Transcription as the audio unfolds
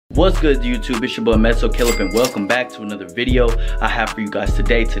What's good, YouTube? It's your boy Mezzocaleb and welcome back to another video I have for you guys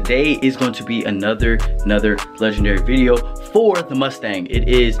today. Today is going to be another legendary video for the Mustang. It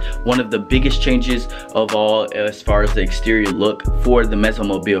is one of the biggest changes of all as far as the exterior look for the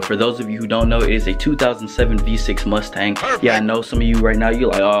Mezzomobile. For those of you who don't know, it is a 2007 V6 Mustang. Perfect. Yeah, I know some of you right now, you're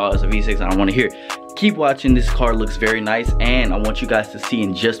like, oh, it's a V6, I don't want to hear it. Keep watching. This car looks very nice, and I want you guys to see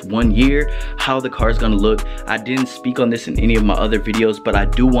in just 1 year how the car is going to look. I didn't speak on this in any of my other videos, but I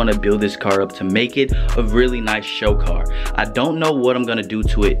do want to build this car up to make it a really nice show car. I don't know what I'm going to do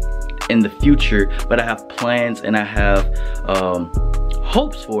to it in the future, but I have plans and I have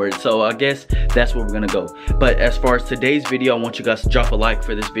hopes for it, so I guess that's where we're gonna go. But as far as today's video, I want you guys to drop a like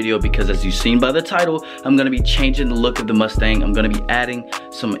for this video, because as you've seen by the title, I'm gonna be changing the look of the Mustang. I'm gonna be adding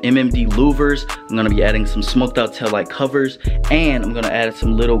some MMD louvers, I'm gonna be adding some smoked out taillight covers, and I'm gonna add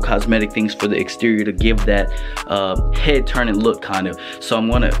some little cosmetic things for the exterior to give that head turning look kind of. So I'm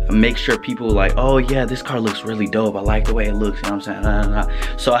gonna make sure people are like, oh yeah, this car looks really dope, I like the way it looks, you know what I'm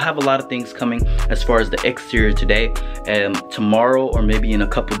saying? So I have a lot of things coming as far as the exterior today, and tomorrow or maybe in a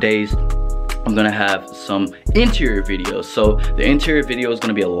couple days I'm gonna have some interior videos. So the interior video is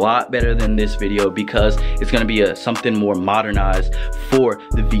gonna be a lot better than this video, because it's gonna be something more modernized for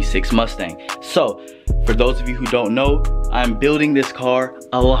the V6 Mustang. So for those of you who don't know, I'm building this car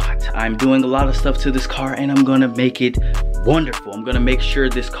a lot. I'm doing a lot of stuff to this car, and I'm gonna make it wonderful. I'm gonna make sure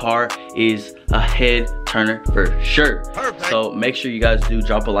this car is a head turner for sure. Perfect. So make sure you guys do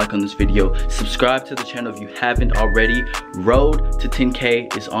drop a like on this video, subscribe to the channel if you haven't already. Road to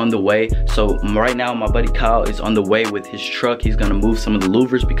 10K is on the way. So right now my buddy Kyle is on the way with his truck. He's gonna move some of the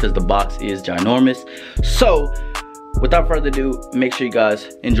louvers because the box is ginormous. So without further ado, make sure you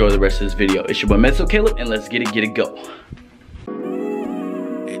guys enjoy the rest of this video. It's your boy Mezzocaleb, and let's get it go.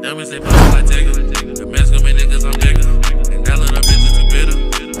 Hey, dummies, they pop like Tigger. The man's gonna be niggas, I'm bigger. And that little bitch is too bitter.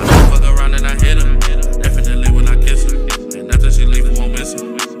 I don't fuck around and I hit her. Definitely when I kiss her. And after she leave, we won't miss her.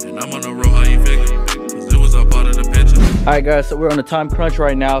 And I'm on the road, how you figure? Cause it was all part of the picture. Alright guys, so we're on a time crunch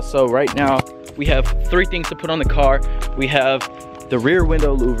right now. So right now, we have 3 things to put on the car. We have the rear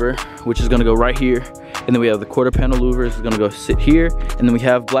window louver, which is gonna go right here. And then we have the quarter panel louvers, is gonna go sit here. And then we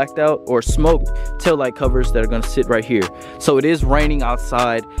have blacked out or smoked taillight covers that are gonna sit right here. So it is raining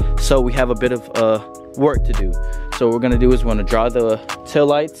outside, so we have a bit of work to do. So what we're gonna do is we're gonna dry the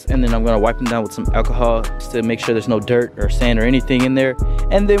taillights, and then I'm gonna wipe them down with some alcohol just to make sure there's no dirt or sand or anything in there.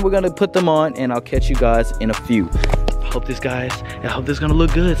 And then we're gonna put them on, and I'll catch you guys in a few. I hope this is gonna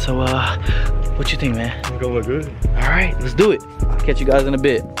look good. So what you think, man? It's gonna look good. All right, let's do it. I'll catch you guys in a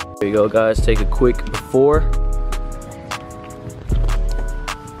bit. There you go, guys. Take a quick before.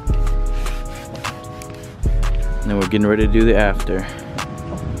 And then we're getting ready to do the after.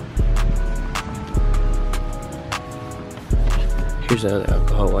 Here's the other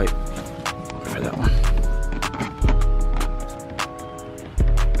alcohol wipe for that one.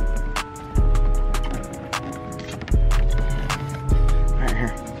 Right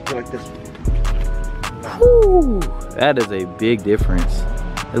here. Go like this. Woo! That is a big difference.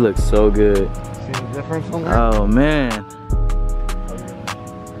 It looks so good. See the difference on that? Oh man.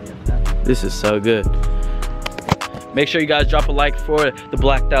 This is so good. Make sure you guys drop a like for the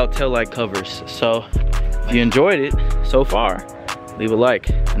blacked out taillight covers. So if you enjoyed it so far, leave a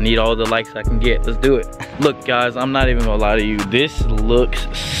like. I need all the likes I can get. Let's do it. Look guys, I'm not even gonna lie to you. This looks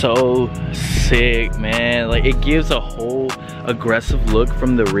so sick, man. Like, it gives a whole aggressive look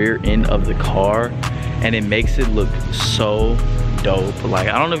from the rear end of the car, and it makes it look so dope. Like,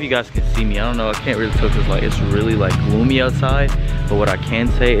 I don't know if you guys can see me. I don't know, I can't really tell because like it's really like gloomy outside, but what I can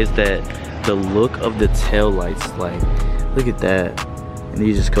say is that the look of the tail lights, like, look at that, and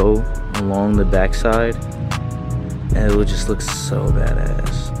you just go along the backside and it will just look so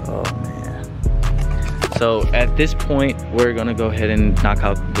badass. Oh man. So at this point, we're gonna go ahead and knock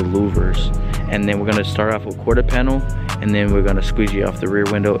out the louvers, and then we're gonna start off with quarter panel, and then we're gonna squeegee off the rear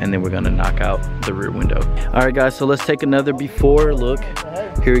window, and then we're gonna knock out the rear window. All right guys, so let's take another before look.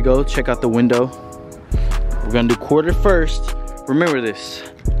 Here we go, check out the window. We're gonna do quarter first, remember this.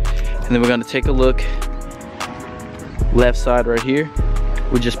 And then we're gonna take a look, left side right here.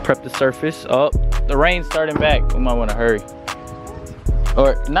 We just prep the surface. Oh, the rain's starting back, we might wanna hurry.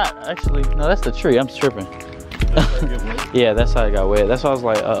 Or not, actually, no, that's the tree, I'm tripping. Yeah, that side got wet. That's why I was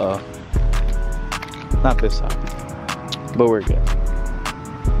like, uh-oh. Not this side, but we're good.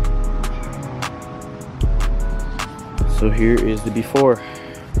 So here is the before,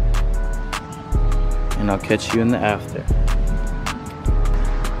 and I'll catch you in the after.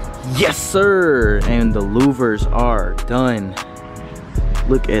 Yes sir, and the louvers are done.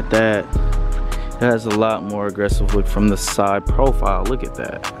 Look at that. It has a lot more aggressive look from the side profile. Look at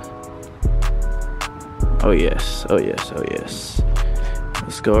that. Oh yes, oh yes, oh yes.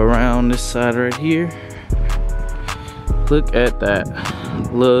 Let's go around this side right here. Look at that.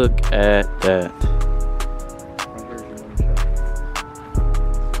 Look at that.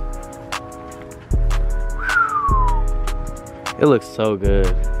 It looks so good.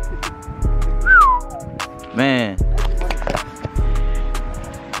 Man.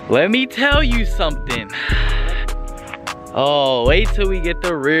 Let me tell you something. Oh, wait till we get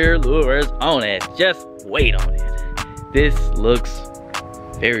the rear louvers on it. Just wait on it. This looks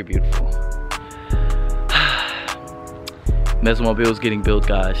very beautiful. Mezzocaleb is getting built,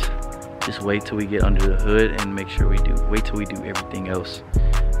 guys. Just wait till we get under the hood and make sure wait till we do everything else.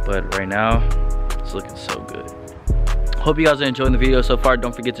 But right now, it's looking so good. Hope you guys are enjoying the video so far.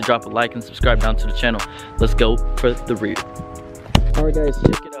 Don't forget to drop a like and subscribe down to the channel. Let's go for the rear. All right, guys,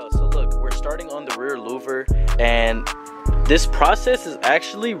 check it out. So look, we're starting on the rear louver, and this process is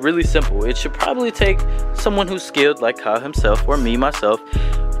actually really simple. It should probably take someone who's skilled like Kyle himself or me myself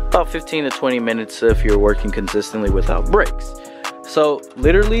about 15 to 20 minutes if you're working consistently without breaks. So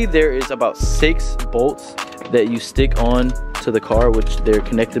literally there is about 6 bolts that you stick on to the car, which they're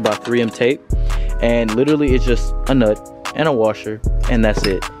connected by 3M tape, and literally it's just a nut and a washer, and that's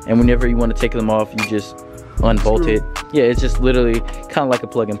it. And whenever you want to take them off, you just unbolt it. Yeah, it's just literally kind of like a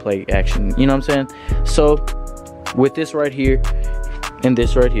plug and play action, you know what I'm saying? So with this right here and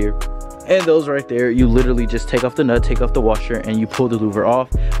this right here and those right there, you literally just take off the nut, take off the washer, and you pull the louver off.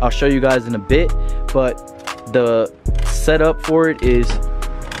 I'll show you guys in a bit, but the setup for it is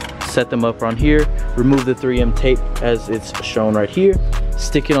set them up on here, remove the 3M tape as it's shown right here,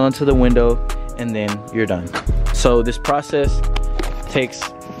 stick it onto the window, and then you're done. So this process takes,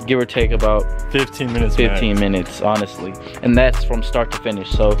 give or take, about 15 minutes. 15 minutes, honestly, and that's from start to finish.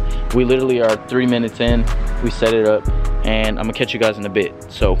 So we literally are 3 minutes in, we set it up, and I'm gonna catch you guys in a bit.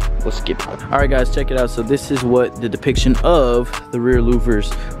 So let's get it. All right, guys, check it out. So this is what the depiction of the rear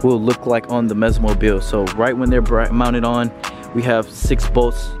louvers will look like on the Mezzocaleb. So right when they're mounted on, we have 6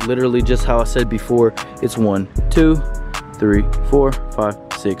 bolts, literally just how I said before. It's 1, 2, 3, 4, 5,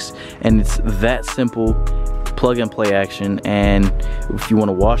 6, and it's that simple. Plug and play action. And if you want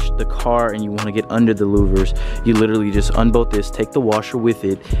to wash the car and you want to get under the louvers, you literally just unbolt this, take the washer with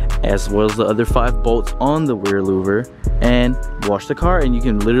it, as well as the other 5 bolts on the rear louver, and wash the car. And you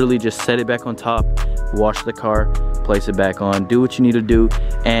can literally just set it back on top, wash the car, place it back on, do what you need to do,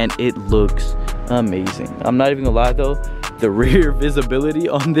 and it looks amazing. I'm not even gonna lie though, the rear visibility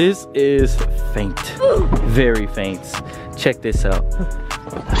on this is faint, very faint. Check this out.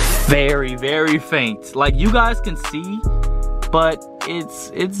 Very, very faint. Like, you guys can see, but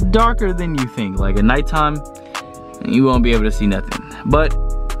it's darker than you think. Like at nighttime, you won't be able to see nothing. But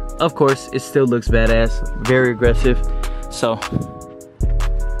of course, it still looks badass, very aggressive. So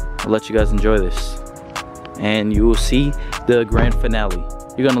I'll let you guys enjoy this, and you will see the grand finale.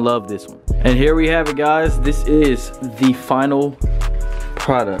 You're gonna love this one. And here we have it, guys. This is the final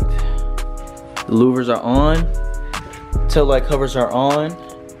product. The louvers are on, tail light covers are on,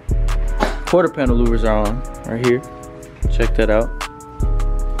 quarter panel louvers are on right here. Check that out.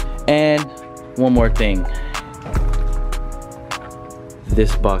 And one more thing,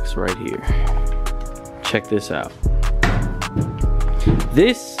 this box right here. Check this out.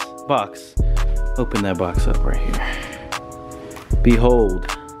 This box, open that box up right here. Behold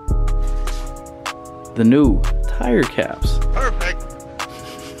the new tire caps. Perfect.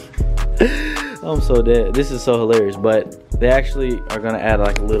 I'm so dead. This is so hilarious, but they actually are gonna add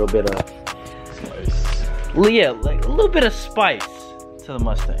like a little bit of Spice. yeah, like a little bit of spice to the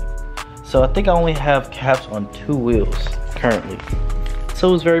Mustang. So I think I only have caps on 2 wheels currently, so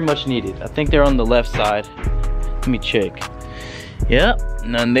it was very much needed. I think they're on the left side. Let me check. Yep,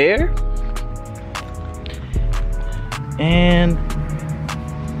 none there, and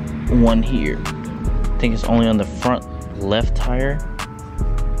one here. I think it's only on the front left tire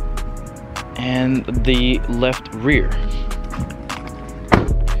and the left rear.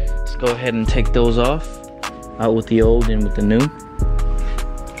 Let's go ahead and take those off, out with the old and with the new,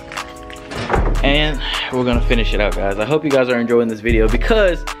 and we're gonna finish it out, guys. I hope you guys are enjoying this video,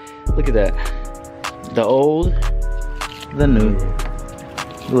 because look at that, the old, the new.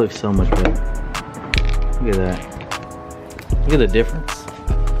 It looks so much better. Look at that. Look at the difference.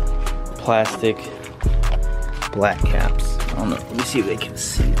 Plastic, black caps. I don't know. Let me see if they can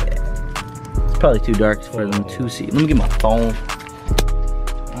see that. It's probably too dark for them to see. Let me get my phone.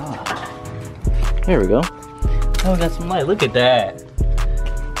 Ah, there we go. Oh, we got some light. Look at that.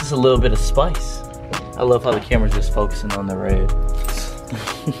 Just a little bit of spice. I love how the camera's just focusing on the red.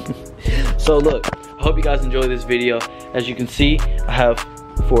 So look, hope you guys enjoy this video. As you can see, I have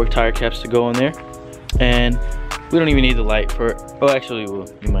 4 tire caps to go on there, and we don't even need the light for, oh actually, well,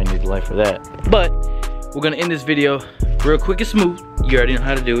 you might need the light for that. But we're gonna end this video real quick and smooth. You already know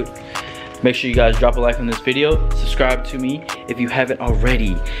how to do it. Make sure you guys drop a like on this video. Subscribe to me if you haven't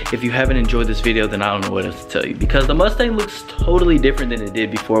already. If you haven't enjoyed this video, then I don't know what else to tell you, because the Mustang looks totally different than it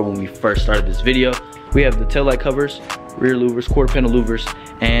did before when we first started this video. We have the taillight covers, rear louvers, quarter panel louvers,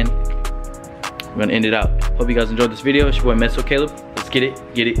 and we're gonna end it out. Hope you guys enjoyed this video. It's your boy Mezzocaleb. Let's get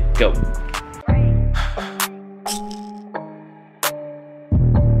it, go.